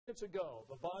Minutes ago,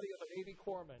 the body of a Navy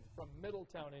corpsman from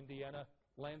Middletown, Indiana,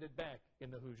 landed back in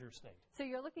the Hoosier State. So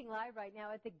you're looking live right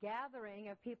now at the gathering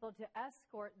of people to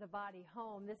escort the body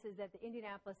home. This is at the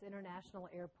Indianapolis International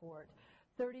Airport.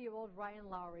 30-year-old Ryan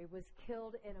Lowry was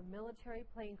killed in a military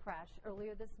plane crash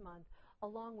earlier this month,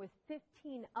 along with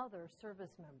 15 other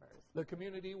service members. The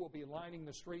community will be lining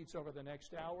the streets over the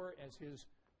next hour as his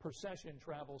procession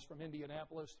travels from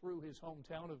Indianapolis through his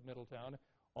hometown of Middletown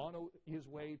on his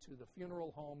way to the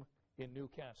funeral home in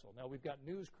Newcastle. Now, we've got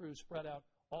news crews spread out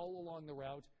all along the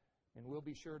route, and we'll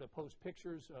be sure to post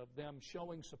pictures of them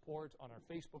showing support on our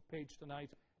Facebook page tonight,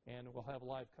 and we'll have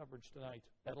live coverage tonight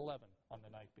at 11 on the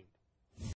Night Beat.